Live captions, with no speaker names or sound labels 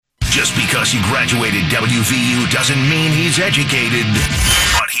Just because he graduated WVU doesn't mean he's educated,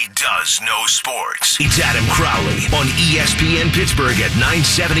 but he does know sports. It's Adam Crowley on ESPN Pittsburgh at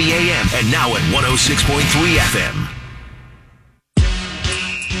 970 AM and now at 106.3 FM.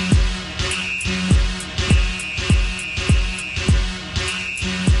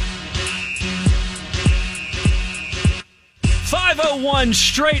 One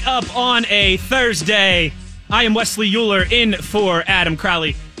straight up on a Thursday. I am Wesley Euler in for Adam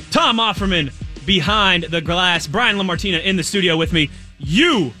Crowley. Tom Offerman behind the glass. Brian LaMartina in the studio with me.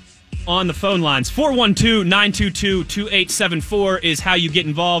 You on the phone lines. 412-922-2874 is how you get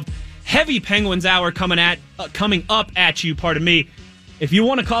involved. Heavy Penguins hour coming up at you, pardon me. If you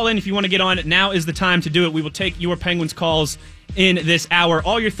want to call in, if you want to get on, now is the time to do it. We will take your Penguins calls in this hour.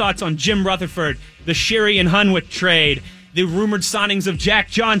 All your thoughts on Jim Rutherford, the Sherry and Hunwick trade, the rumored signings of Jack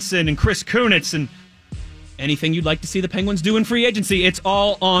Johnson and Chris Kunitz, and anything you'd like to see the Penguins do in free agency. It's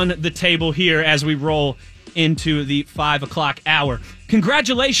all on the table here as we roll into the 5 o'clock hour.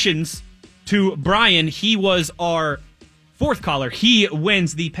 Congratulations to Brian. He was our fourth caller. He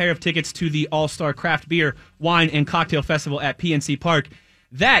wins the pair of tickets to the All-Star Craft Beer, Wine, and Cocktail Festival at PNC Park.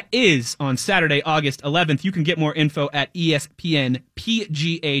 That is on Saturday, August 11th. You can get more info at espnpgh.com.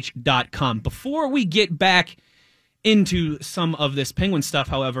 Before we get back into some of this Penguin stuff,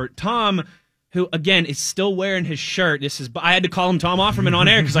 however, Tom, who again is still wearing his shirt, I had to call him Tom Offerman on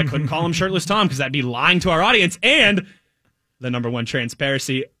air because I couldn't call him Shirtless Tom because that'd be lying to our audience, and the number one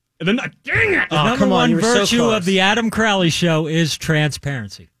transparency. Dang it! The number one virtue of the Adam Crowley Show is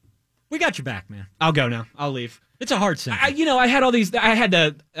transparency. We got your back, man. I'll go now. I'll leave. It's a hard sentence.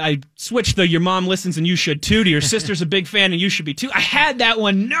 I switched the "your mom listens and you should too" to "your sister's a big fan and you should be too." I had that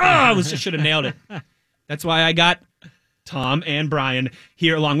one. No, I should have nailed it. That's why I got Tom and Brian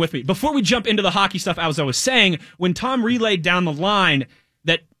here along with me. Before we jump into the hockey stuff, as I was saying, when Tom relayed down the line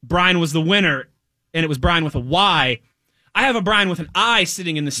that Brian was the winner, and it was Brian with a Y, I have a Brian with an I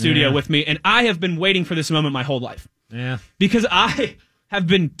sitting in the studio with me, and I have been waiting for this moment my whole life. Yeah. Because I have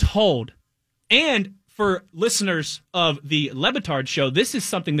been told, and for listeners of the Lebitard show, this is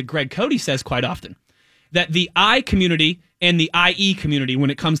something that Greg Cody says quite often, that the I community and the IE community, when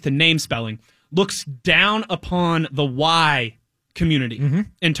it comes to name spelling, looks down upon the Y community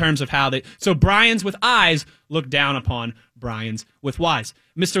in terms of how they... So Brian's with I's look down upon Brian's with Y's.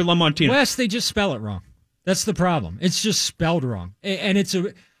 Mr. LaMontina. Wes, they just spell it wrong. That's the problem. It's just spelled wrong. And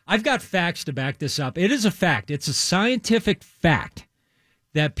I've got facts to back this up. It is a fact. It's a scientific fact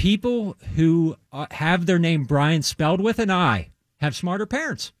that people who have their name Brian spelled with an I have smarter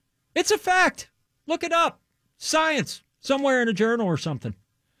parents. It's a fact. Look it up. Science. Somewhere in a journal or something.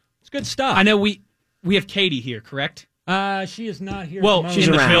 It's good stuff. I know we have Katie here, correct? She is not here. Well, she's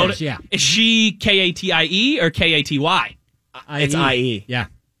in the field. Yeah. Is she Katie or Katy? It's IE. Yeah.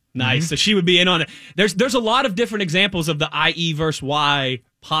 Nice. So she would be in on it. There's a lot of different examples of the IE versus Y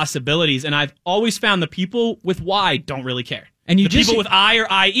possibilities, and I've always found the people with Y don't really care. And people with I or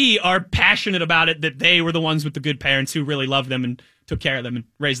IE are passionate about it, that they were the ones with the good parents who really loved them and took care of them and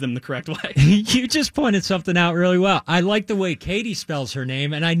raised them the correct way. You just pointed something out really well. I like the way Katie spells her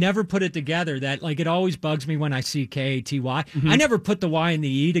name, and I never put it together. That it always bugs me when I see Katy. I never put the Y and the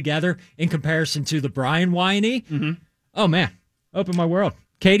E together in comparison to the Brian Y and E. Oh man, open my world.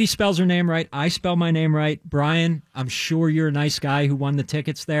 Katie spells her name right. I spell my name right. Brian, I'm sure you're a nice guy who won the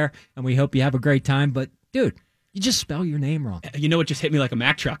tickets there, and we hope you have a great time. But dude, you just spell your name wrong. You know what just hit me like a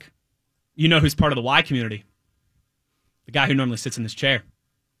Mack truck? You know who's part of the Y community? The guy who normally sits in this chair.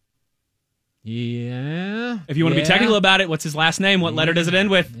 Yeah. If you want to be technical about it, what's his last name? What letter does it end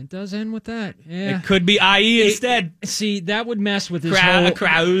with? It does end with that. Yeah. It could be IE instead. See, that would mess with his whole...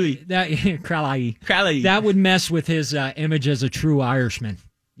 Crowley. Crowley. That would mess with his image as a true Irishman,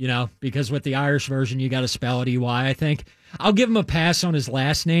 because with the Irish version, you got to spell it EY, I think. I'll give him a pass on his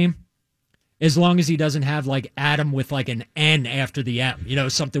last name, as long as he doesn't have, Adam with, an N after the M.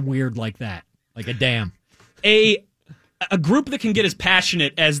 Something weird like that. Like a dam. A group that can get as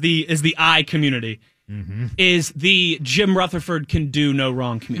passionate as the I community is the Jim Rutherford can do no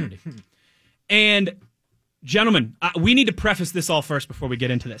wrong community. And, gentlemen, we need to preface this all first before we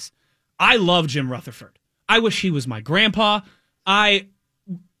get into this. I love Jim Rutherford. I wish he was my grandpa.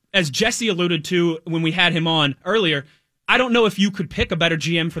 As Jesse alluded to when we had him on earlier, I don't know if you could pick a better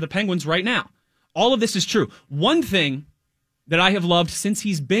GM for the Penguins right now. All of this is true. One thing that I have loved since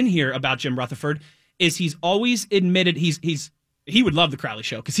he's been here about Jim Rutherford is he's always admitted he would love the Crowley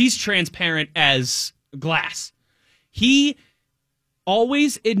Show because he's transparent as glass. He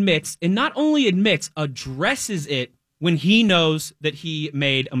always admits, and not only admits, addresses it when he knows that he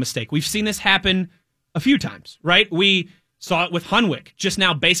made a mistake. We've seen this happen a few times, right? We Saw it with Hunwick, just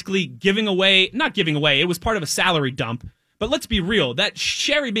now basically not giving away, it was part of a salary dump. But let's be real, that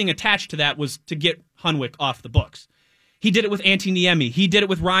Sherry being attached to that was to get Hunwick off the books. He did it with Antti Niemi. He did it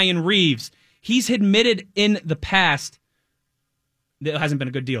with Ryan Reeves. He's admitted in the past that it hasn't been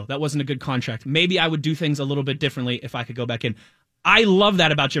a good deal. That wasn't a good contract. Maybe I would do things a little bit differently if I could go back in. I love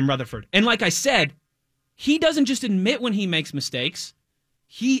that about Jim Rutherford. And like I said, he doesn't just admit when he makes mistakes.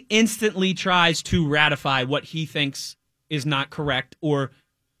 He instantly tries to ratify what he thinks is not correct or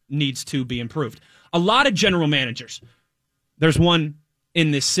needs to be improved. A lot of general managers, there's one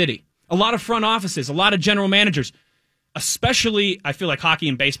in this city, a lot of front offices, a lot of general managers, especially I feel like hockey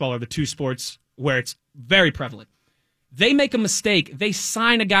and baseball are the two sports where it's very prevalent. They make a mistake. They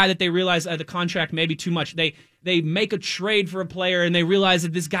sign a guy that they realize the contract may be too much. They make a trade for a player and they realize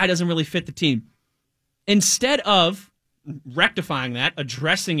that this guy doesn't really fit the team. Instead of rectifying that,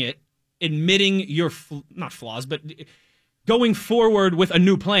 addressing it, admitting your not flaws, but going forward with a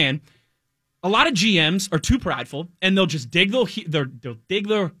new plan, a lot of GMs are too prideful and they'll just dig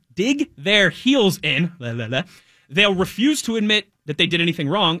their heels in. They'll refuse to admit that they did anything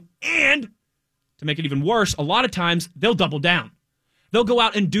wrong, and to make it even worse, a lot of times they'll double down. They'll go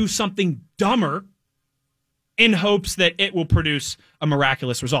out and do something dumber in hopes that it will produce a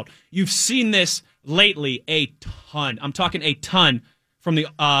miraculous result. You've seen this lately a ton. I'm talking a ton from the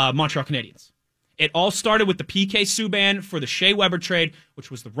Montreal Canadiens. It all started with the PK Subban for the Shea Weber trade,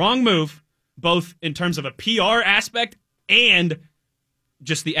 which was the wrong move, both in terms of a PR aspect and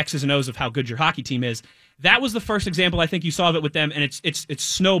just the X's and O's of how good your hockey team is. That was the first example I think you saw of it with them, and it's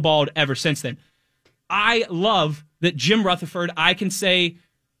snowballed ever since then. I love that Jim Rutherford, I can say,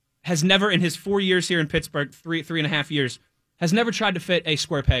 has never in his 4 years here in Pittsburgh, three and a half years, has never tried to fit a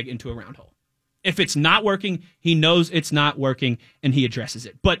square peg into a round hole. If it's not working, he knows it's not working, and he addresses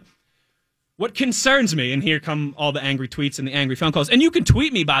it. But what concerns me, and here come all the angry tweets and the angry phone calls, and you can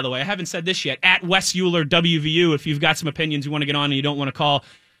tweet me, by the way, I haven't said this yet, at Wes Euler WVU, if you've got some opinions you want to get on and you don't want to call.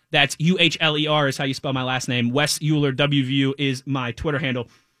 That's UHLER is how you spell my last name. Wes Euler WVU is my Twitter handle.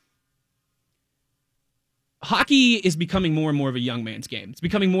 Hockey is becoming more and more of a young man's game. It's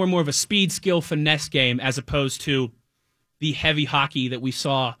becoming more and more of a speed, skill, finesse game as opposed to the heavy hockey that we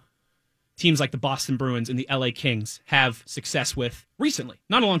saw teams like the Boston Bruins and the LA Kings have success with recently,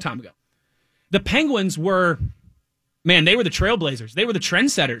 not a long time ago. The Penguins were the trailblazers. They were the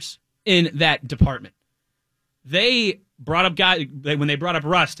trendsetters in that department. They brought up guys, when they brought up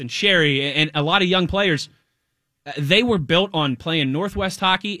Rust and Sherry and a lot of young players, they were built on playing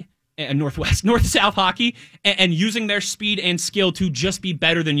North-South hockey and using their speed and skill to just be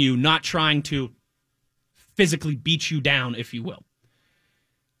better than you, not trying to physically beat you down, if you will.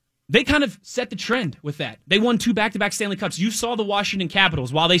 They kind of set the trend with that. They won 2 back-to-back Stanley Cups. You saw the Washington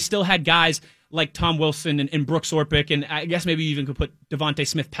Capitals, while they still had guys like Tom Wilson and Brooks Orpik, and I guess maybe you even could put Devontae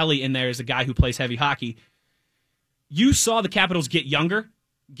Smith-Pelly in there as a guy who plays heavy hockey. You saw the Capitals get younger,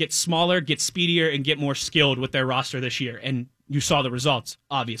 get smaller, get speedier, and get more skilled with their roster this year, and you saw the results,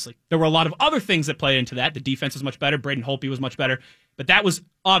 obviously. There were a lot of other things that played into that. The defense was much better. Braden Holtby was much better. But that was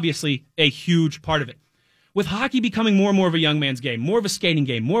obviously a huge part of it. With hockey becoming more and more of a young man's game, more of a skating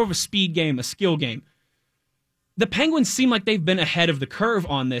game, more of a speed game, a skill game, the Penguins seem like they've been ahead of the curve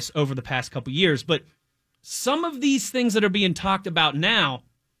on this over the past couple years. But some of these things that are being talked about now,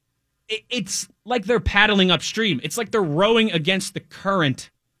 it's like they're paddling upstream. It's like they're rowing against the current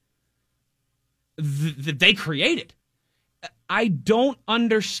that they created. I don't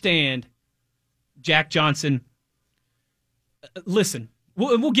understand Jack Johnson. Listen,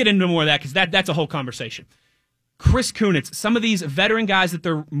 we'll get into more of that because that's a whole conversation. Chris Kunitz, some of these veteran guys that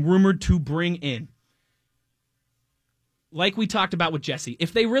they're rumored to bring in, like we talked about with Jesse,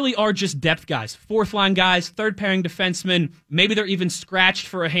 if they really are just depth guys, fourth-line guys, third-pairing defensemen, maybe they're even scratched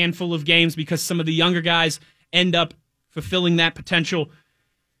for a handful of games because some of the younger guys end up fulfilling that potential.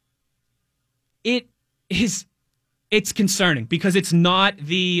 It's concerning because it's not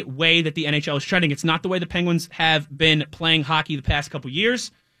the way that the NHL is trending. It's not the way the Penguins have been playing hockey the past couple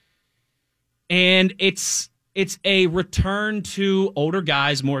years. And it's a return to older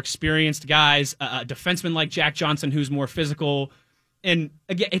guys, more experienced guys, a defenseman like Jack Johnson who's more physical. And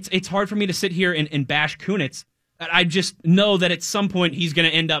again, it's hard for me to sit here and bash Kunitz. I just know that at some point he's going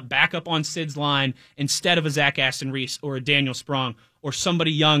to end up back up on Sid's line instead of a Zach Aston Reese or a Daniel Sprong or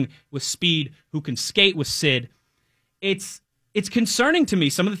somebody young with speed who can skate with Sid. It's concerning to me,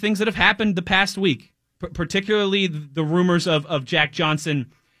 some of the things that have happened the past week, particularly the rumors of Jack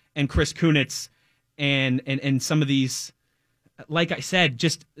Johnson and Chris Kunitz and some of these, like I said,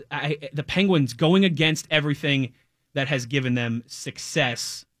 the Penguins going against everything that has given them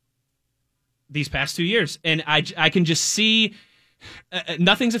success these past 2 years. And I can just see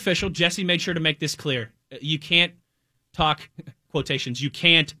nothing's official. Jesse made sure to make this clear. You can't talk, quotations, you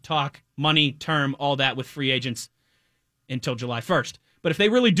can't talk money, term, all that with free agents until July 1st. But if they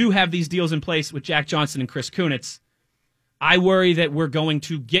really do have these deals in place with Jack Johnson and Chris Kunitz, I worry that we're going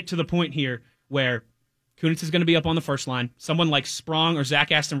to get to the point here where Kunitz is going to be up on the first line. Someone like Sprong or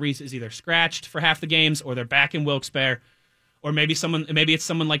Zach Aston Reese is either scratched for half the games or they're back in Wilkes-Barre, or maybe it's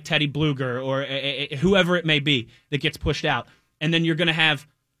someone like Teddy Bluger or whoever it may be that gets pushed out. And then you're going to have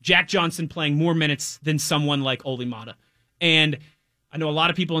Jack Johnson playing more minutes than someone like Olli Maatta. And I know a lot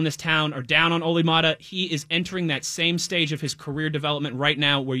of people in this town are down on Olli Maatta. He is entering that same stage of his career development right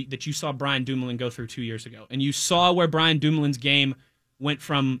now that you saw Brian Dumoulin go through 2 years ago. And you saw where Brian Dumoulin's game went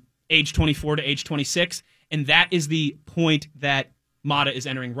from age 24 to age 26, and that is the point that Maatta is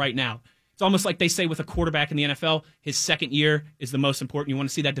entering right now. It's almost like they say with a quarterback in the NFL, his second year is the most important. You want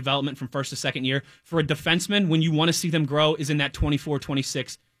to see that development from first to second year. For a defenseman, when you want to see them grow is in that 24,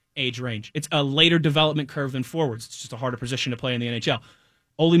 26 age range. It's a later development curve than forwards. It's just a harder position to play in the NHL.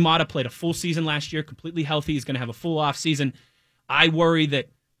 Olli Maatta played a full season last year, completely healthy. He's going to have a full off season. I worry that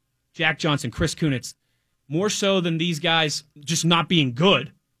Jack Johnson, Chris Kunitz, more so than these guys just not being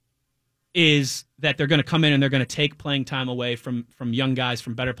good, is that they're going to come in and they're going to take playing time away from young guys,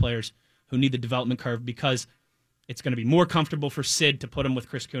 from better players who need the development curve, because it's going to be more comfortable for Sid to put him with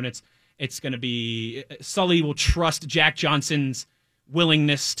Chris Kunitz. It's going to be Sully will trust Jack Johnson's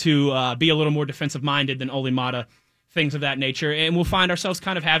willingness to be a little more defensive-minded than Olli Maatta, things of that nature. And we'll find ourselves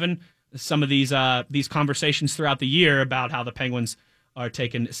kind of having some of these conversations throughout the year about how the Penguins are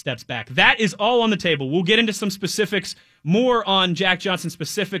taking steps back. That is all on the table. We'll get into some specifics, more on Jack Johnson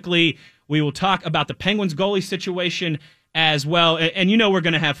specifically. We will talk about the Penguins goalie situation as well. And you know we're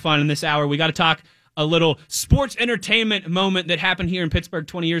going to have fun in this hour. We got to talk a little sports entertainment moment that happened here in Pittsburgh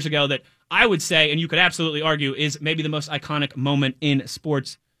 20 years ago that I would say, and you could absolutely argue, is maybe the most iconic moment in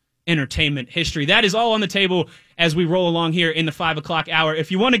sports entertainment history. That is all on the table as we roll along here in the 5 o'clock hour.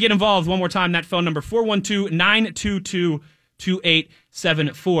 If you want to get involved, one more time, that phone number,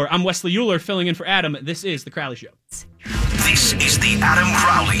 412-922-2874. I'm Wesley Euler filling in for Adam. This is The Crowley Show. This is The Adam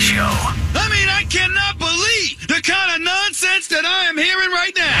Crowley Show. I mean, I cannot believe the kind of nonsense that I am hearing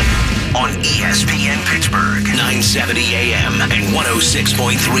right now. On ESPN Pittsburgh, 970 AM and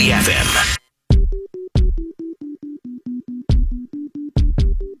 106.3 FM.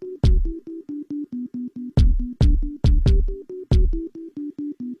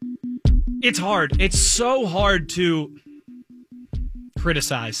 It's hard. It's so hard to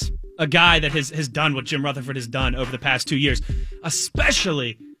criticize a guy that has done what Jim Rutherford has done over the past 2 years,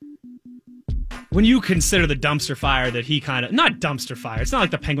 especially when you consider the dumpster fire that he not dumpster fire, it's not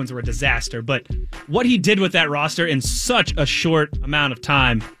like the Penguins were a disaster, but what he did with that roster in such a short amount of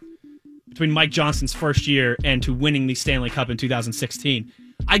time between Mike Johnston's first year and to winning the Stanley Cup in 2016.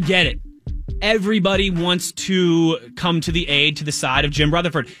 I get it. Everybody wants to come to the aid to the side of Jim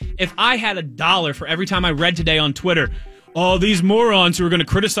Rutherford. If I had $1 for every time I read today on Twitter, all these morons who are going to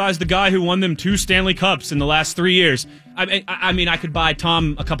criticize the guy who won them 2 Stanley Cups in the last 3 years, I mean, I could buy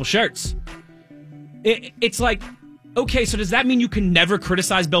Tom a couple shirts. It's like, okay, so does that mean you can never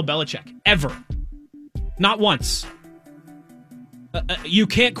criticize Bill Belichick? Ever. Not once. You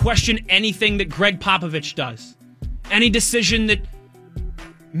can't question anything that Greg Popovich does. Any decision that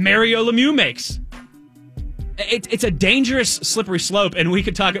Mario Lemieux makes. It's a dangerous, slippery slope, and we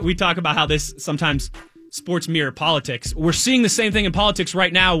talk about how this sometimes sports mirror politics. We're seeing the same thing in politics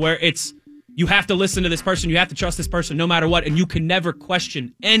right now, where it's you have to listen to this person, you have to trust this person no matter what, and you can never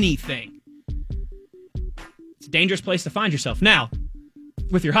question anything. It's a dangerous place to find yourself. Now,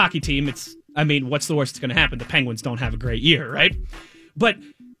 with your hockey team, what's the worst that's going to happen? The Penguins don't have a great year, right? But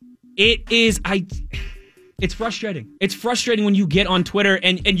it's frustrating. It's frustrating when you get on Twitter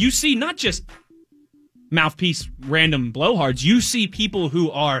and you see not just mouthpiece random blowhards, you see people who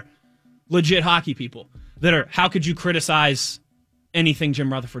are legit hockey people that are, how could you criticize anything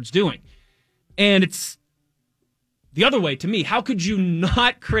Jim Rutherford's doing? And it's the other way to me. How could you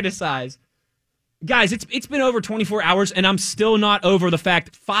not criticize? Guys, it's been over 24 hours, and I'm still not over the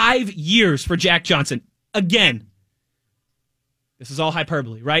fact 5 years for Jack Johnson. Again, this is all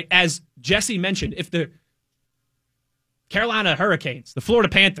hyperbole, right? As Jesse mentioned, if the Carolina Hurricanes, the Florida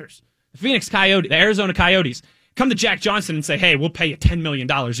Panthers, the Phoenix Coyotes, the Arizona Coyotes come to Jack Johnson and say, hey, we'll pay you $10 million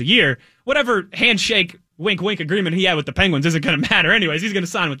a year, whatever handshake, wink-wink agreement he had with the Penguins isn't going to matter anyways. He's going to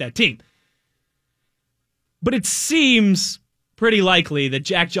sign with that team. But it seems pretty likely that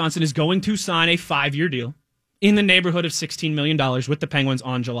Jack Johnson is going to sign a 5-year deal in the neighborhood of $16 million with the Penguins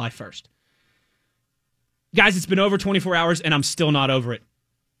on July 1st. Guys, it's been over 24 hours, and I'm still not over it.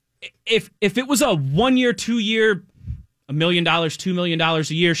 if it was a 1 year, 2 year, $1 million, $2 million a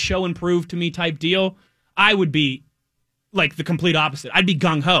year, show and prove to me type deal, I would be like the complete opposite. I'd be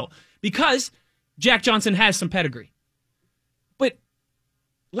gung-ho because Jack Johnson has some pedigree. But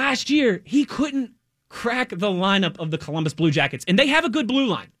last year, he couldn't crack the lineup of the Columbus Blue Jackets, and they have a good blue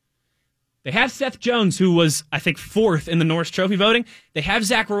line. They have Seth Jones, who was, I think, 4th in the Norris Trophy voting. They have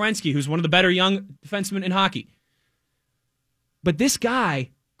Zach Werenski, who's one of the better young defensemen in hockey. But this guy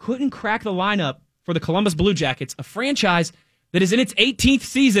couldn't crack the lineup for the Columbus Blue Jackets, a franchise that is in its 18th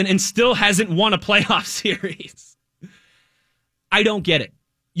season and still hasn't won a playoff series. I don't get it.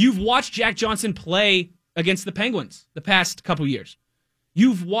 You've watched Jack Johnson play against the Penguins the past couple years.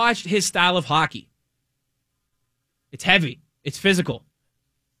 You've watched his style of hockey. It's heavy. It's physical.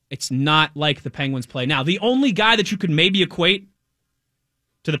 It's not like the Penguins play now. The only guy that you could maybe equate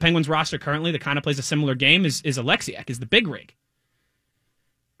to the Penguins roster currently that kind of plays a similar game is Alexiak, is the big rig.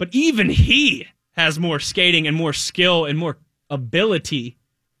 But even he has more skating and more skill and more ability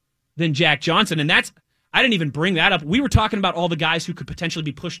than Jack Johnson. And I didn't even bring that up. We were talking about all the guys who could potentially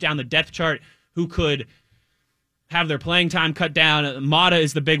be pushed down the depth chart, who could have their playing time cut down. Mata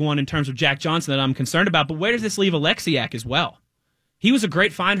is the big one in terms of Jack Johnson that I'm concerned about. But where does this leave Alexiak as well? He was a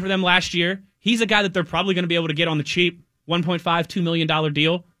great find for them last year. He's a guy that they're probably going to be able to get on the cheap, $1.5, $2 million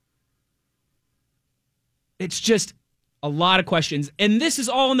deal. It's just a lot of questions. And this is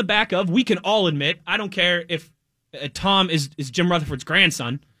all on the back of, we can all admit, I don't care if Tom is Jim Rutherford's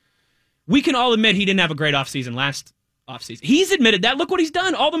grandson, we can all admit he didn't have a great offseason last offseason. He's admitted that. Look what he's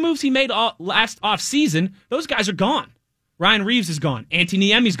done. All the moves he made last offseason, those guys are gone. Ryan Reeves is gone. Antti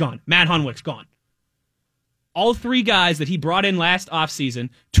Niemi's gone. Matt Hunwick's gone. All 3 guys that he brought in last offseason,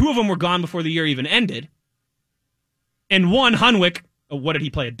 2 of them were gone before the year even ended. And one, Hunwick, what did he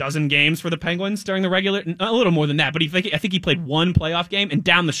play, a dozen games for the Penguins during the regular? A little more than that, but I think he played 1 playoff game, and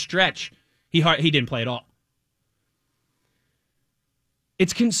down the stretch, he didn't play at all.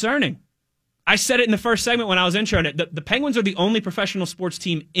 It's concerning. I said it in the first segment when I was introing it. The Penguins are the only professional sports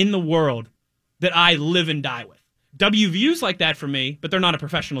team in the world that I live and die with. WVU's like that for me, but they're not a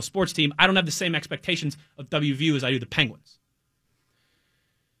professional sports team. I don't have the same expectations of WVU as I do the Penguins.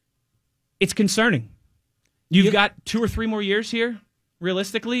 It's concerning. You've got 2 or 3 more years here,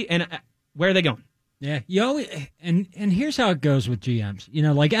 realistically, and where are they going? Yeah, and here's how it goes with GMs.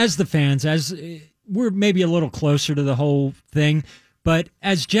 Like as the fans, as we're maybe a little closer to the whole thing, but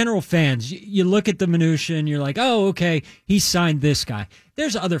as general fans, you look at the minutia and you're like, oh, okay, he signed this guy.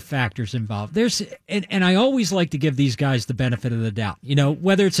 There's other factors involved. And I always like to give these guys the benefit of the doubt.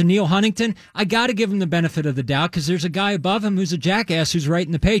 Whether it's a Neil Huntington, I got to give him the benefit of the doubt because there's a guy above him who's a jackass who's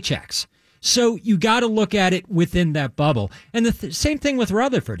writing the paychecks. So you got to look at it within that bubble. And the same thing with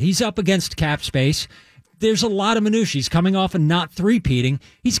Rutherford. He's up against cap space. There's a lot of minutia. He's coming off and not three-peating.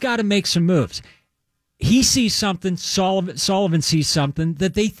 He's got to make some moves. He sees something, Sullivan sees something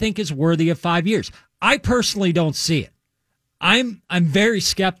that they think is worthy of 5 years. I personally don't see it. I'm very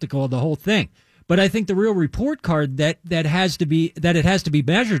skeptical of the whole thing. But I think the real report card that it has to be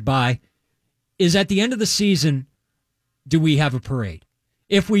measured by is at the end of the season, do we have a parade?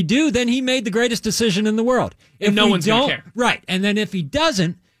 If we do, then he made the greatest decision in the world. If no one's going to care. Right. And then if he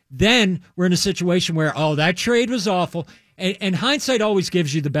doesn't, then we're in a situation where, that trade was awful. And hindsight always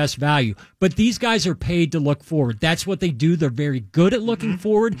gives you the best value. But these guys are paid to look forward. That's what they do. They're very good at looking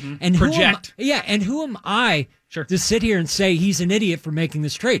forward. And project. Who am I to sit here and say he's an idiot for making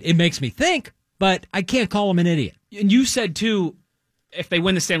this trade? It makes me think, but I can't call him an idiot. And you said, too, if they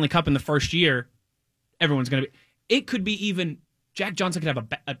win the Stanley Cup in the first year, everyone's going to be... It could be even... Jack Johnson could have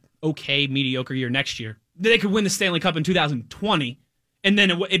an okay, mediocre year next year. They could win the Stanley Cup in 2020, and then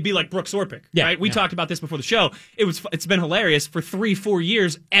it'd be like Brooks Orpik, right? We talked about this before the show. It's been hilarious. For 3-4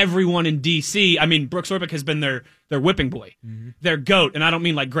 years, everyone in D.C., Brooks Orpik has been their whipping boy, their GOAT, and I don't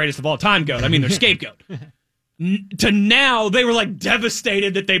mean like greatest of all time GOAT. I mean their scapegoat. To now, they were like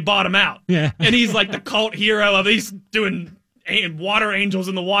devastated that they bought him out. Yeah. And he's like the cult hero of he's doing water angels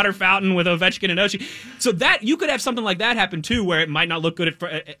in the water fountain with Ovechkin and Oshie. So that you could have something like that happen too, where it might not look good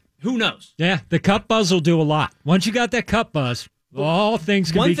who knows? Yeah, the cup buzz will do a lot. Once you got that cup buzz, all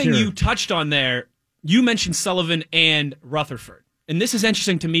things can be cured. One thing you touched on there, you mentioned Sullivan and Rutherford. And this is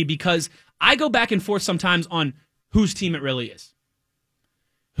interesting to me because I go back and forth sometimes on whose team it really is.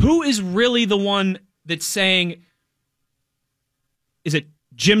 Who is really the one that's saying, is it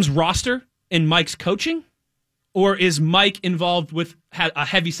Jim's roster and Mike's coaching? Or is Mike involved with a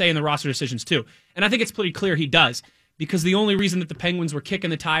heavy say in the roster decisions too? And I think it's pretty clear he does, because the only reason that the Penguins were kicking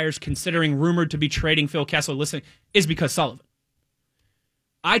the tires, considering rumored to be trading Phil Kessel, is because Sullivan.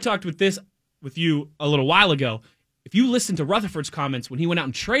 I talked with you a little while ago. if you listen to Rutherford's comments when he went out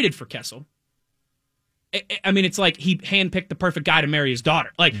and traded for Kessel, I mean, it's like he handpicked the perfect guy to marry his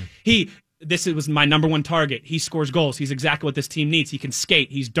daughter. Like, this was my number one target. He scores goals. He's exactly what this team needs. He can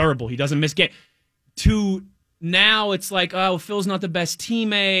skate. He's durable. He doesn't miss game. To now, it's like, oh, Phil's not the best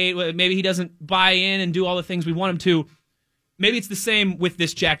teammate. Maybe he doesn't buy in and do all the things we want him to. Maybe it's the same with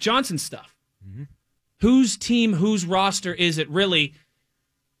this Jack Johnson stuff. Mm-hmm. Whose team, whose roster is it really?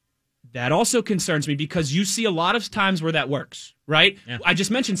 That also concerns me because you see a lot of times where that works, right? Yeah. I just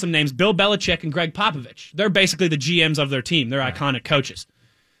mentioned some names, Bill Belichick and Greg Popovich. They're basically the GMs of their team. They're iconic coaches.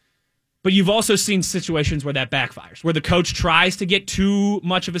 But you've also seen situations where that backfires, where the coach tries to get too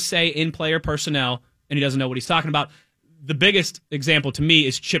much of a say in player personnel and he doesn't know what he's talking about. The biggest example to me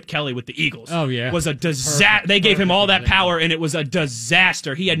is Chip Kelly with the Eagles. Oh, yeah. Was a disaster. They gave him all that power, and it was a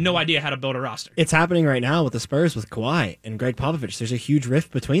disaster. He had no idea how to build a roster. It's happening right now with the Spurs with Kawhi and Greg Popovich. There's a huge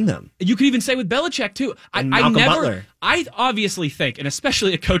rift between them. You could even say with Belichick, too. I obviously think, and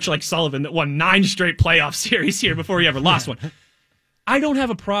especially a coach like Sullivan that won 9 straight playoff series here before he ever lost one, I don't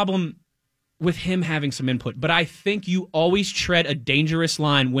have a problem with him having some input, but I think you always tread a dangerous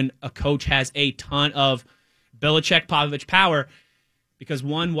line when a coach has a ton of Belichick, Popovich power, because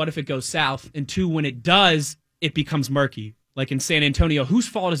one, what if it goes south? And two, when it does, it becomes murky. Like in San Antonio, whose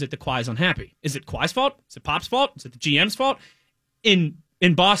fault is it that Kawhi's unhappy? Is it Kawhi's fault? Is it Pop's fault? Is it the GM's fault? In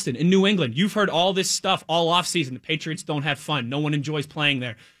Boston, in New England, you've heard all this stuff all offseason. The Patriots don't have fun. No one enjoys playing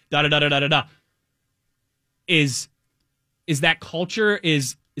there. Da-da-da-da-da-da-da. Is that culture,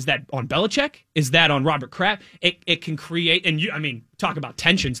 is that on Belichick? Is that on Robert Kraft? It can create, and talk about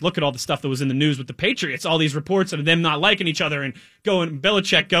tensions. Look at all the stuff that was in the news with the Patriots. All these reports of them not liking each other and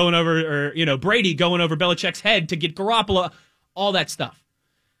Belichick going over, or Brady going over Belichick's head to get Garoppolo. All that stuff.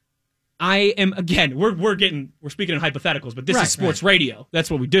 I am, again, we're speaking in hypotheticals, but this is sports radio. That's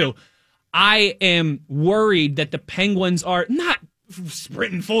what we do. I am worried that the Penguins are not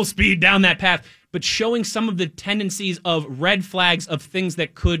sprinting full speed down that path, but showing some of the tendencies of red flags of things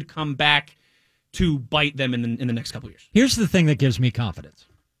that could come back to bite them in the next couple of years. Here's the thing that gives me confidence.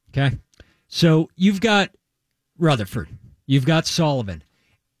 Okay? So you've got Rutherford. You've got Sullivan.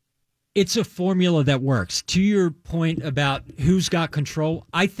 It's a formula that works. To your point about who's got control,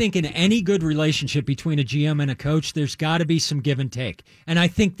 I think in any good relationship between a GM and a coach, there's got to be some give and take. And I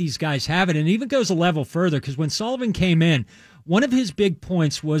think these guys have it. And it even goes a level further, because when Sullivan came in, one of his big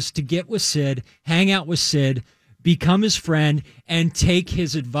points was to get with Sid, hang out with Sid, become his friend, and take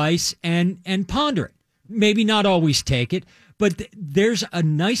his advice and ponder it. Maybe not always take it, but there's a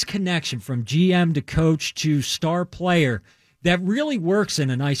nice connection from GM to coach to star player that really works in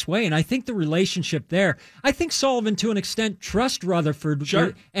a nice way. And I think the relationship there, I think Sullivan to an extent trusts Rutherford.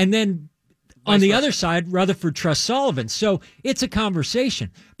 Sure. And then on the other side, Rutherford trusts Sullivan. So it's a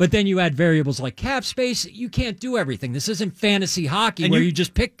conversation. But then you add variables like cap space. You can't do everything. This isn't fantasy hockey where you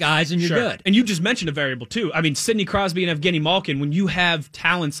just pick guys and you're good. And you just mentioned a variable, too. I mean, Sidney Crosby and Evgeny Malkin, when you have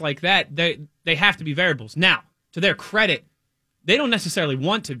talents like that, they have to be variables. Now, to their credit, they don't necessarily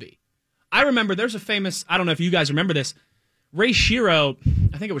want to be. I remember there's a famous, I don't know if you guys remember this, Ray Shero,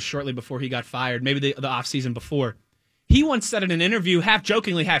 I think it was shortly before he got fired, maybe the offseason before. He once said in an interview, half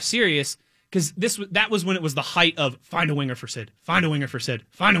jokingly, half serious, because that was when it was the height of find a winger for Sid, find a winger for Sid,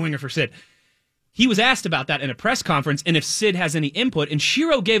 find a winger for Sid. He was asked about that in a press conference and if Sid has any input, and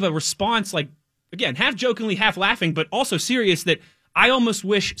Shero gave a response, like, again, half jokingly, half laughing, but also serious, that I almost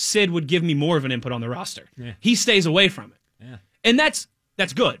wish Sid would give me more of an input on the roster. Yeah. He stays away from it. Yeah. And that's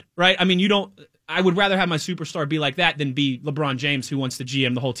good, right? I mean, I would rather have my superstar be like that than be LeBron James, who wants to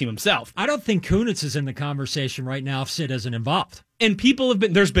GM the whole team himself. I don't think Kunitz is in the conversation right now if Sid isn't involved. And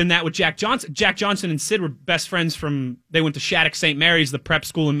there's been that with Jack Johnson. Jack Johnson and Sid were best friends they went to Shattuck St. Mary's, the prep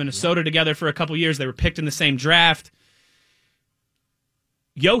school in Minnesota, together for a couple years. They were picked in the same draft.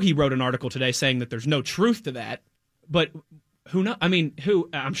 Yohi wrote an article today saying that there's no truth to that, but who knows? I mean,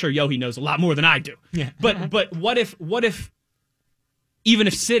 I'm sure Yohi knows a lot more than I do. Yeah. But what if even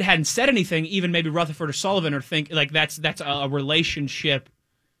if Sid hadn't said anything, even maybe Rutherford or Sullivan or think like that's a relationship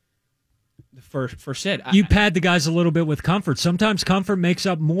for Sid. You pad the guys a little bit with comfort. Sometimes comfort makes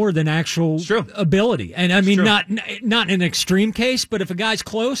up more than actual ability. And I mean, not in an extreme case, but if a guy's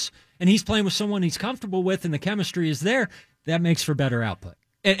close and he's playing with someone he's comfortable with and the chemistry is there, that makes for better output.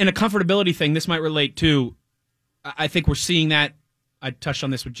 And a comfortability thing, this might relate to, I think we're seeing that. I touched on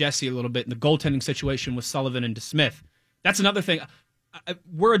this with Jesse a little bit in the goaltending situation with Sullivan and DeSmith. That's another thing.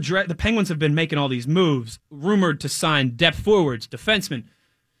 The Penguins have been making all these moves, rumored to sign depth forwards, defensemen.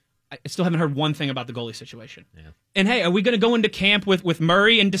 I still haven't heard one thing about the goalie situation. Yeah. And hey, are we going to go into camp with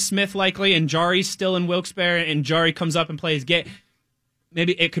Murray and DeSmith likely, and Jari's still in Wilkes-Barre, and Jari comes up and plays game?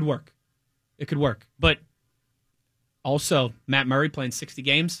 Maybe it could work. It could work. But Also, Matt Murray playing 60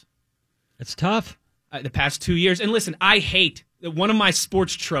 games. It's tough. The past 2 years. And listen, I hate one of my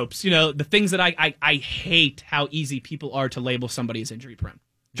sports tropes, the things that I hate how easy people are to label somebody as injury prone.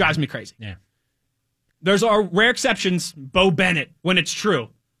 Drives me crazy. Yeah. There's rare exceptions, Bo Bennett, when it's true.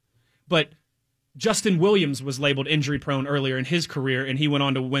 But Justin Williams was labeled injury prone earlier in his career, and he went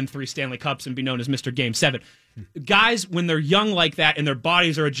on to win 3 Stanley Cups and be known as Mr. Game 7. Guys, when they're young like that and their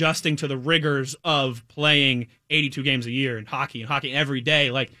bodies are adjusting to the rigors of playing 82 games a year in hockey and hockey every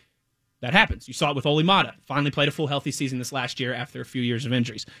day, like, that happens. You saw it with Ole Mata. Finally played a full healthy season this last year after a few years of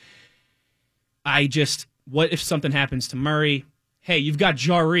injuries. What if something happens to Murray? Hey, you've got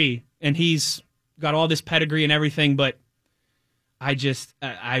Jarry, and he's got all this pedigree and everything, but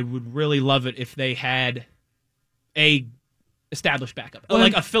I would really love it if they had a established backup.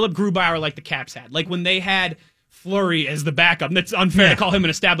 Like a Philip Grubauer like the Caps had. Like when they had Fleury as the backup. And it's unfair to call him an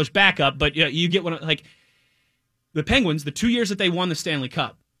established backup, but you get one. Like the Penguins, the 2 years that they won the Stanley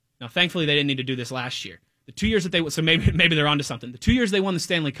Cup. Now, thankfully, they didn't need to do this last year. The 2 years that they so maybe they're onto something. The 2 years they won the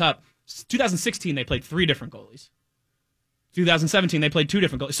Stanley Cup, 2016 they played 3 different goalies. 2017 they played 2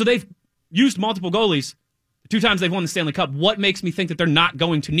 different goalies. So they've used multiple goalies. 2 times they've won the Stanley Cup. What makes me think that they're not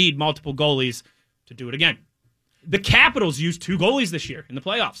going to need multiple goalies to do it again? The Capitals used 2 goalies this year in the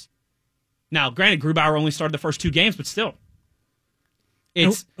playoffs. Now, granted, Grubauer only started the first 2 games, but still.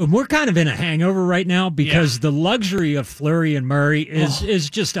 We're kind of in a hangover right now because the luxury of Fleury and Murray is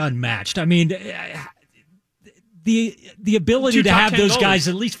just unmatched. I mean, the ability to have those guys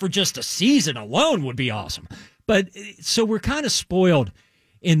at least for just a season alone would be awesome. But so we're kind of spoiled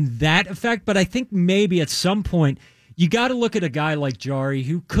in that effect, but I think maybe at some point you got to look at a guy like Jarry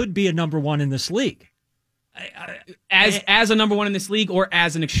who could be a number 1 in this league. As a number 1 in this league or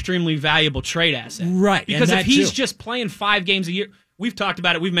as an extremely valuable trade asset. Right. Because if he's just playing 5 games a year, we've talked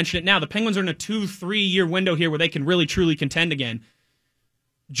about it, we've mentioned it now, the Penguins are in a 2-3 year window here where they can really truly contend again.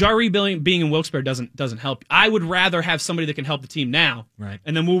 Jarry being in Wilkes-Barre doesn't help. I would rather have somebody that can help the team now. Right.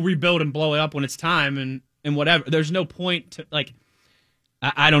 And then we'll rebuild and blow it up when it's time and whatever. There's no point to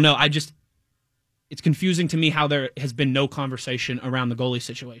I don't know. It's confusing to me how there has been no conversation around the goalie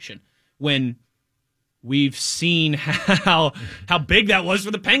situation when we've seen how big that was for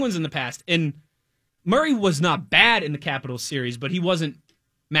the Penguins in the past. And Murray was not bad in the Capitals series, but he wasn't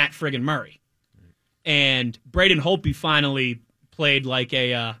Matt friggin' Murray. And Braden Holtby finally played like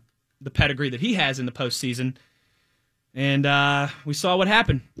the pedigree that he has in the postseason. And we saw what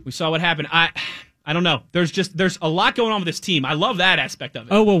happened. I don't know. There's a lot going on with this team. I love that aspect of it.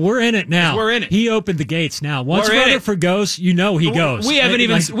 Oh, well, we're in it now. We're in it. He opened the gates now. Once Rutherford goes, he goes. We haven't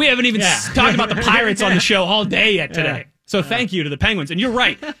even talked about the Pirates on the show all day yet today. Yeah. So thank you to the Penguins. And you're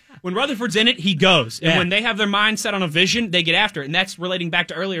right. When Rutherford's in it, he goes. And when they have their mind set on a vision, they get after it. And that's relating back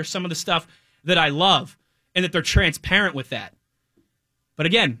to earlier, some of the stuff that I love and that they're transparent with that. But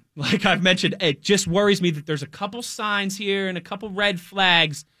again, like I've mentioned, it just worries me that there's a couple signs here and a couple red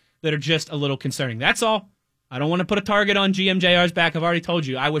flags that are just a little concerning. That's all. I don't want to put a target on GMJR's back. I've already told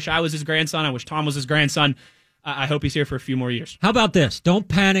you. I wish I was his grandson. I wish Tom was his grandson. I hope he's here for a few more years. How about this? Don't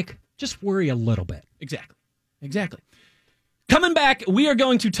panic. Just worry a little bit. Exactly. Coming back, we are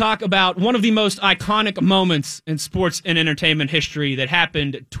going to talk about one of the most iconic moments in sports and entertainment history that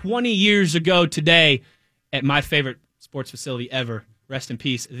happened 20 years ago today at my favorite sports facility ever. Rest in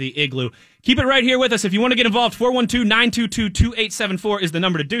peace, the Igloo. Keep it right here with us. If you want to get involved, 412-922-2874 is the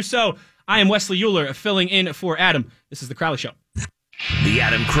number to do so. I am Wesley Euler, filling in for Adam. This is The Crowley Show. The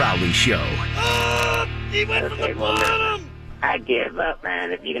Adam Crowley Show. Oh, he went to the bottom! I give up,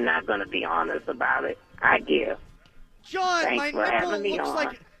 man. If you're not going to be honest about it, I give. John, Thanks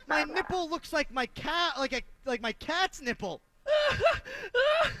my nipple looks like my cat, like my cat's nipple.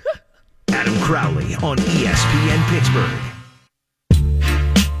 Adam Crowley on ESPN Pittsburgh.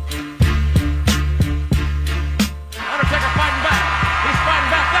 Undertaker fighting back. He's fighting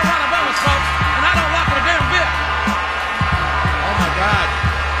back. They're on a bonus, folks, and I don't like it a damn bit. Oh, my God.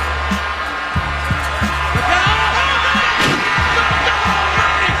 Look out.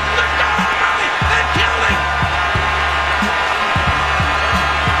 Look out. They killed him.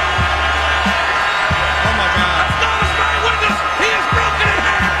 Oh, my God. That's not a spy witness. He is broken in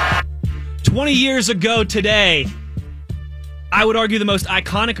half. 20 years ago today, I would argue the most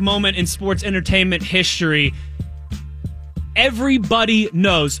iconic moment in sports entertainment history. Everybody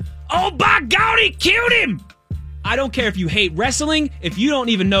knows, oh, by God, he killed him! I don't care if you hate wrestling, if you don't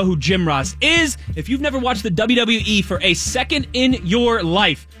even know who Jim Ross is, if you've never watched the WWE for a second in your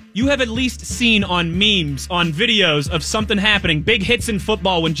life, you have at least seen on memes, on videos of something happening, big hits in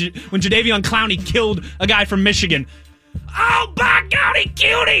football when Jadeveon Clowney killed a guy from Michigan. Oh, by God, he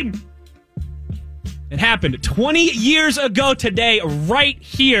killed him! It happened 20 years ago today, right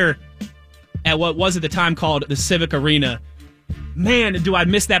here at what was at the time called the Civic Arena. Man, do I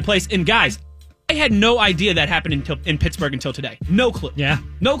miss that place. And guys, I had no idea that happened in Pittsburgh until today. No clue. Yeah.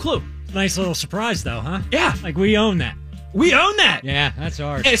 No clue. Nice little surprise, though, huh? Yeah. Like, we own that. We own that. Yeah, that's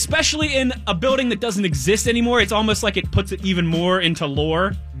ours. Especially in a building that doesn't exist anymore. It's almost like it puts it even more into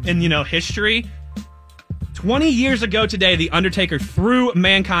lore and, history. 20 years ago today, The Undertaker threw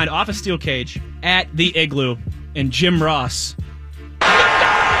Mankind off a steel cage at the Igloo, and Jim Ross,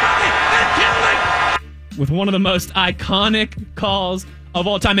 with one of the most iconic calls of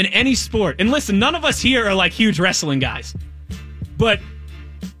all time in any sport. And listen, none of us here are like huge wrestling guys, but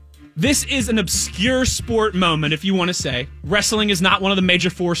this is an obscure sport moment, if you want to say. Wrestling is not one of the major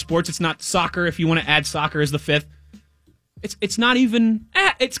four sports. It's not soccer, if you want to add soccer as the fifth. It's not even...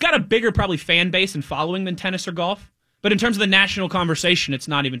 it's got a bigger, probably, fan base and following than tennis or golf. But in terms of the national conversation, it's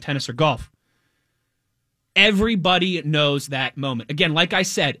not even tennis or golf. Everybody knows that moment. Again, like I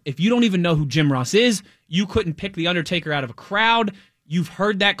said, if you don't even know who Jim Ross is, you couldn't pick The Undertaker out of a crowd. You've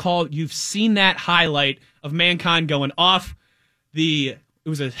heard that call. You've seen that highlight of Mankind going off the... It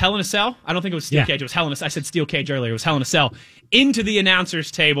was a Hell in a Cell? I don't think it was Steel Cage. It was Hell in a Cell. I said Steel Cage earlier. It was Hell in a Cell. Into the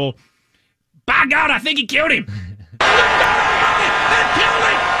announcer's table. By God, I think he killed him.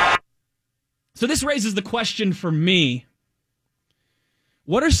 So this raises the question for me.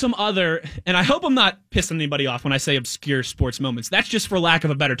 What are some other, and I hope I'm not pissing anybody off when I say obscure sports moments. That's just for lack of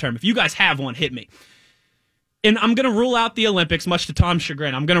a better term. If you guys have one, hit me. And I'm going to rule out the Olympics, much to Tom's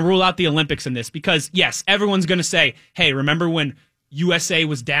chagrin. I'm going to rule out the Olympics in this because, yes, everyone's going to say, hey, remember when USA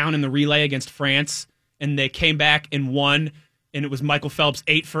was down in the relay against France and they came back and won, and it was Michael Phelps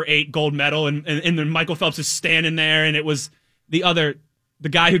 8 for 8 gold medal, and then Michael Phelps is standing there, and it was the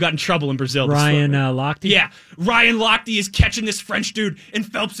guy who got in trouble in Brazil. Ryan Lochte? Yeah. Ryan Lochte is catching this French dude, and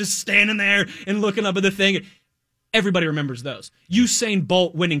Phelps is standing there and looking up at the thing. Everybody remembers those. Usain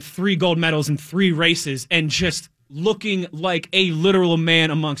Bolt winning 3 gold medals in 3 races and just looking like a literal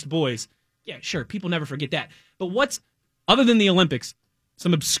man amongst boys. Yeah, sure, people never forget that. But what's, other than the Olympics,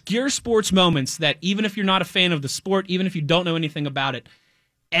 some obscure sports moments that even if you're not a fan of the sport, even if you don't know anything about it,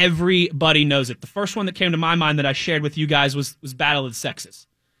 everybody knows it. The first one that came to my mind that I shared with you guys was Battle of the Sexes,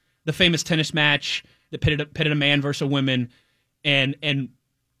 the famous tennis match that pitted a man versus a woman, and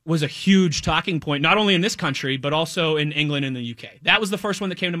was a huge talking point, not only in this country, but also in England and the UK. That was the first one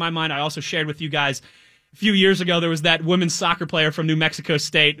that came to my mind. I also shared with you guys a few years ago, there was that women's soccer player from New Mexico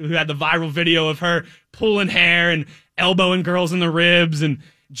State who had the viral video of her pulling hair and elbowing girls in the ribs and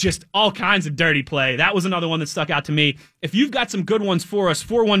just all kinds of dirty play. That was another one that stuck out to me. If you've got some good ones for us,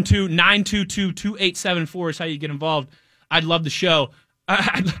 412-922-2874 is how you get involved. I'd love the show.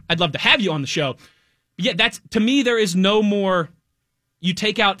 I'd love to have you on the show. But yeah, that's, to me, there is no more. You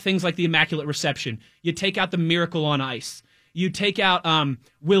take out things like the Immaculate Reception. You take out the Miracle on Ice. You take out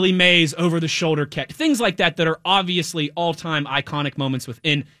Willie Mays over-the-shoulder catch. Things like that are obviously all-time iconic moments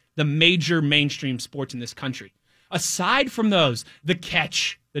within the major mainstream sports in this country. Aside from those, the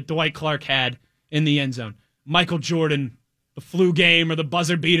catch that Dwight Clark had in the end zone, Michael Jordan, the flu game or the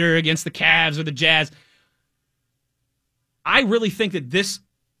buzzer beater against the Cavs or the Jazz. I really think that this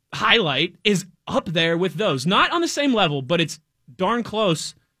highlight is up there with those. Not on the same level, but it's darn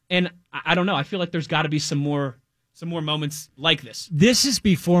close. And I don't know. I feel like there's got to be some more moments like this. This is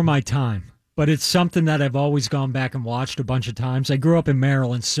before my time, but it's something that I've always gone back and watched a bunch of times. I grew up in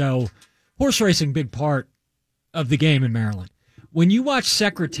Maryland, so horse racing, big part of the game in Maryland. When you watch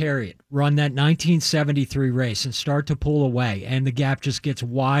Secretariat run that 1973 race and start to pull away, and the gap just gets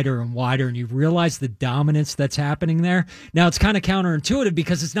wider and wider, and you realize the dominance that's happening there. Now, it's kind of counterintuitive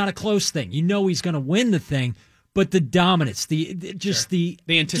because it's not a close thing. You know he's going to win the thing, but the dominance, the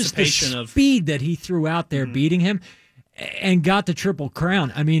anticipation of speed that he threw out there, beating him, and got the Triple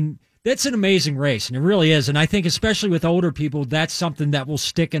Crown. I mean, that's an amazing race, and it really is. And I think especially with older people, that's something that will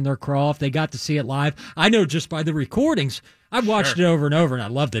stick in their craw if they got to see it live. I know just by the recordings, I've watched it over and over, and I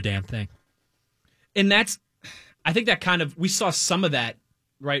love the damn thing. And I think that kind of, we saw some of that,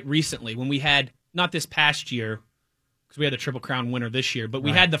 right, recently when we had, not this past year, because we had the Triple Crown winner this year, but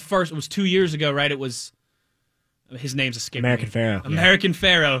we had the first, it was 2 years ago, right? It was, his name's escaping American Pharaoh. American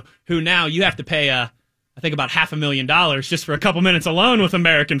Pharaoh, who now you have to pay, I think about $500,000 just for a couple minutes alone with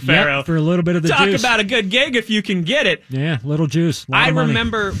American Pharaoh. Yep, for a little bit of the Talk juice. about a good gig if you can get it. Yeah, little juice. I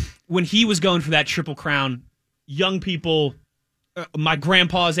remember when he was going for that Triple Crown, young people, my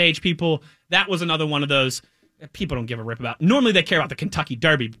grandpa's age people, that was another one of those people don't give a rip about. Normally they care about the Kentucky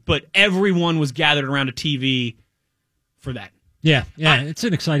Derby, but everyone was gathered around a TV for that. Yeah, it's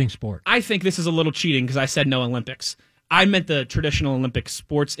an exciting sport. I think this is a little cheating because I said no Olympics. I meant the traditional Olympic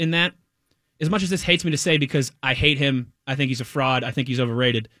sports in that. as much as this hates me to say because I hate him, I think he's a fraud, I think he's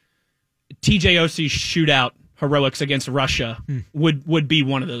overrated, TJ Oshie's shootout heroics against Russia would be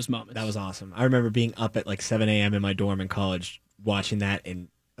one of those moments. That was awesome. I remember being up at like 7 a.m. in my dorm in college watching that, and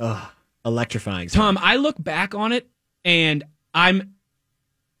electrifying. Tom, I look back on it, and I'm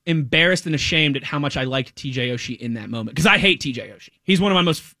embarrassed and ashamed at how much I liked TJ Oshie in that moment, because I hate TJ Oshie. He's one of my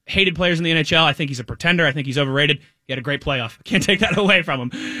most hated players in the NHL. I think he's a pretender. I think he's overrated. He had a great playoff. I can't take that away from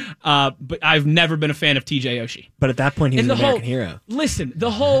him. But I've never been a fan of TJ Oshie. But at that point, he was an American hero. Listen,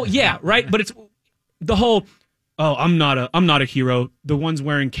 yeah, right? But it's the whole, I'm not a hero. The one's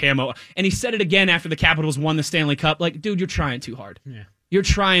wearing camo. And he said it again after the Capitals won the Stanley Cup. Like, dude, you're trying too hard. Yeah. You're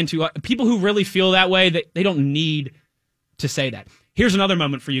trying to. People who really feel that way, they don't need to say that. Here's another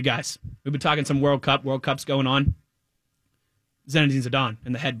moment for you guys. We've been talking some World Cup's going on. Zinedine Zidane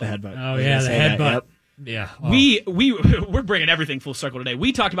and the headbutt. Oh, yeah, the headbutt. Yep. Yeah. Oh. We're bringing everything full circle today.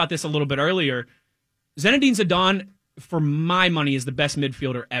 We talked about this a little bit earlier. Zinedine Zidane, for my money, is the best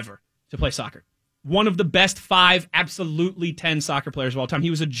midfielder ever to play soccer. One of the best 5, absolutely 10 soccer players of all time. He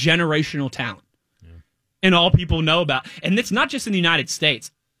was a generational talent. Yeah. And all people know about. And it's not just in the United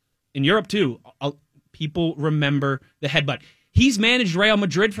States. In Europe, too. People remember the headbutt. He's managed Real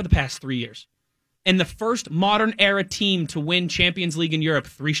Madrid for the past 3 years. And the first modern-era team to win Champions League in Europe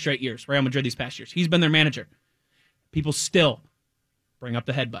 3 straight years. Real Madrid these past years. He's been their manager. People still bring up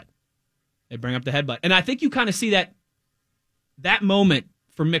the headbutt. They bring up the headbutt. And I think you kind of see that moment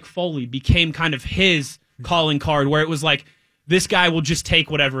for Mick Foley became kind of his calling card, where it was like, this guy will just take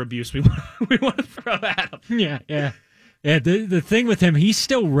whatever abuse we want to throw at him. Yeah. The thing with him, he's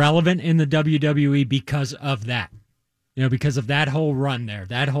still relevant in the WWE because of that. Because of that whole run there,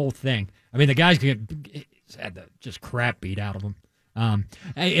 that whole thing. I mean, the guy's had the just crap beat out of him.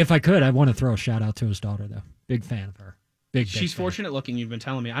 If I could, I want to throw a shout out to his daughter, though. Big fan of her. She's fan. Fortunate looking, you've been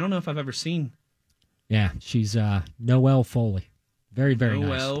telling me. I don't know if I've ever seen. Yeah, she's Noelle Foley. Very, very nice.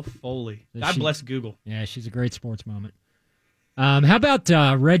 Noelle Foley. God bless Google. Yeah, she's a great sports moment. How about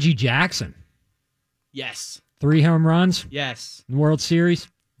Reggie Jackson? Yes. 3 home runs? Yes. In the World Series?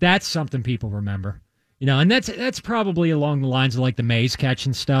 That's something people remember. And that's probably along the lines of like the Mays catch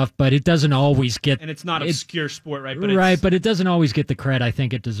and stuff, but it doesn't always get... And it's not obscure sport, right? But it doesn't always get the cred I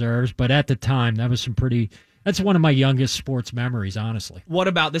think it deserves. But at the time, that's one of my youngest sports memories, honestly. What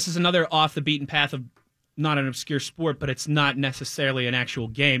about, this is another off the beaten path of not an obscure sport, but it's not necessarily an actual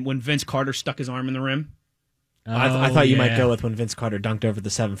game, when Vince Carter stuck his arm in the rim. I thought you might go with when Vince Carter dunked over the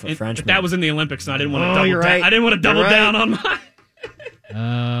 7-foot Frenchman. But that was in the Olympics, and I didn't want to double down. I didn't want to double down on mine.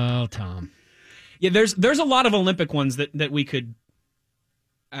 Oh, Tom. Yeah, there's a lot of Olympic ones that we could.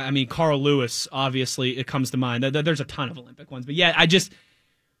 I mean, Carl Lewis, obviously, it comes to mind. There's a ton of Olympic ones, but yeah,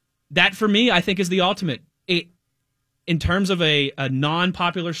 that for me, I think is the ultimate. In terms of a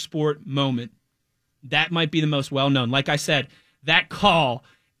non-popular sport moment, that might be the most well-known. Like I said, that call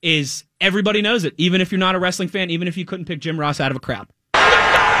is, everybody knows it, even if you're not a wrestling fan, even if you couldn't pick Jim Ross out of a crowd.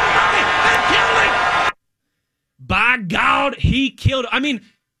 By God, he killed. I mean,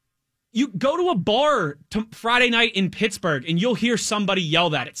 you go to a bar Friday night in Pittsburgh, and you'll hear somebody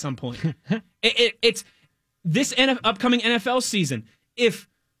yell that at some point. It's this upcoming NFL season. If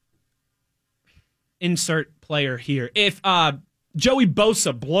insert player here, if Joey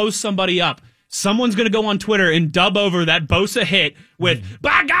Bosa blows somebody up, someone's going to go on Twitter and dub over that Bosa hit with,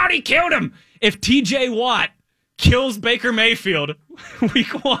 by God, he killed him. If TJ Watt kills Baker Mayfield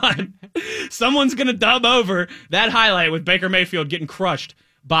week 1, someone's going to dub over that highlight with Baker Mayfield getting crushed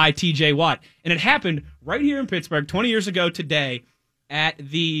by TJ Watt. And it happened right here in Pittsburgh 20 years ago today at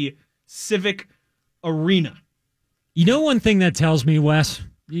the Civic Arena. You know one thing that tells me, Wes,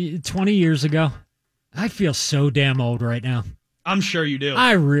 20 years ago, I feel so damn old right now. I'm sure you do.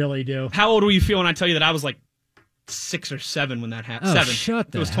 I really do. How old will you feel when I tell you that I was like 6 or 7 when that happened? Oh, 7.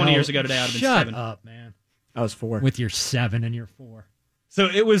 Shut the It was 20 hell. years ago today. I would have been 7. Shut up, man. I was 4. With your 7 and your 4. So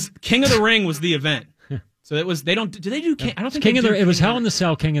it was King of the Ring was the event. So it was. They don't. Do they do? I don't think King they of do the. It was King Hell in the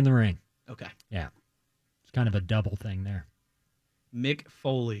Cell, King in the Ring. Okay. Yeah, it's kind of a double thing there. Mick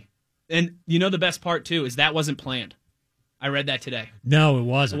Foley, and you know the best part too is that wasn't planned. I read that today. No, it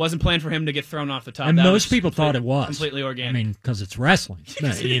wasn't. It wasn't planned for him to get thrown off the top. And That most was people thought it was completely organic. I mean, because it's wrestling.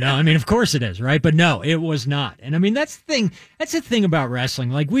 I mean, of course it is, right? But no, it was not. And I mean, that's the thing. That's the thing about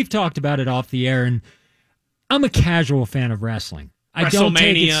wrestling. Like we've talked about it off the air, and I'm a casual fan of wrestling. I don't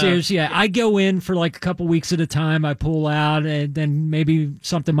take it serious. Yeah, I go in for like a couple weeks at a time. I pull out, and then maybe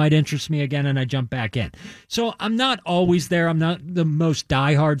something might interest me again, and I jump back in. So I'm not always there. I'm not the most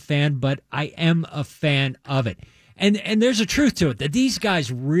diehard fan, but I am a fan of it. And there's a truth to it that these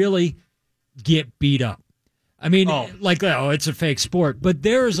guys really get beat up. I mean, it's a fake sport, but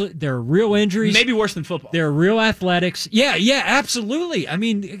there are real injuries. Maybe worse than football. There are real athletics. Yeah, absolutely. I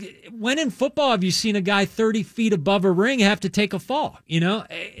mean, when in football have you seen a guy 30 feet above a ring have to take a fall?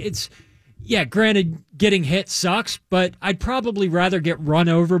 Granted, getting hit sucks, but I'd probably rather get run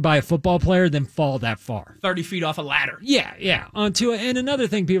over by a football player than fall that far. 30 feet off a ladder. Yeah. And another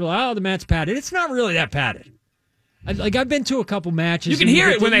thing, people are, the mat's padded. It's not really that padded. I've been to a couple matches. You can hear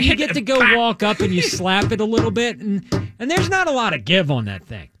it when they hit you get to go walk up and you slap it a little bit, and there's not a lot of give on that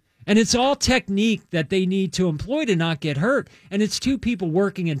thing. And it's all technique that they need to employ to not get hurt. And it's two people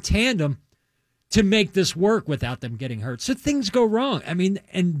working in tandem to make this work without them getting hurt. So things go wrong. I mean,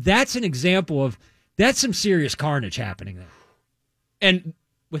 and that's an example of that's some serious carnage happening there. And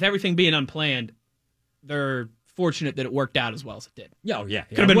with everything being unplanned, they're fortunate that it worked out as well as it did. Oh, yeah.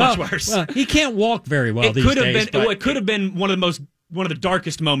 Could have been much worse. Well, he can't walk very well these days. It could have been one of the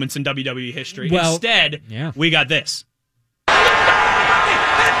darkest moments in WWE history. Well, instead, we got this.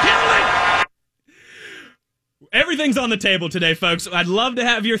 Everything's on the table today, folks. I'd love to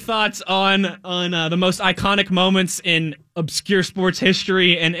have your thoughts on the most iconic moments in obscure sports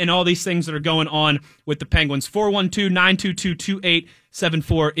history and all these things that are going on with the Penguins.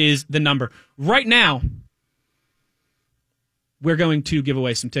 412-922-2874 is the number. Right now, we're going to give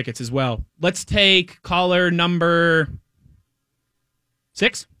away some tickets as well. Let's take caller number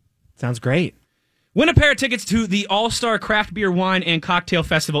 6. Sounds great. Win a pair of tickets to the All-Star Craft Beer, Wine, and Cocktail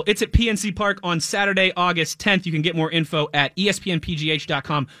Festival. It's at PNC Park on Saturday, August 10th. You can get more info at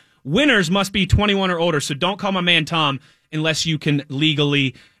espnpgh.com. Winners must be 21 or older, so don't call my man Tom unless you can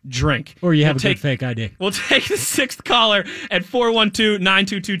legally drink. Or you have a good fake ID. We'll take the 6th caller at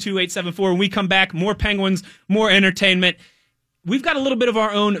 412-922-2874. When we come back, more Penguins, more entertainment. We've got a little bit of our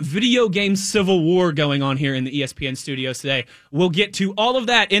own video game civil war going on here in the ESPN studios today. We'll get to all of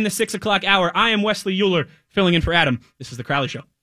that in the 6 o'clock hour. I am Wesley Euler, filling in for Adam. This is The Crowley Show.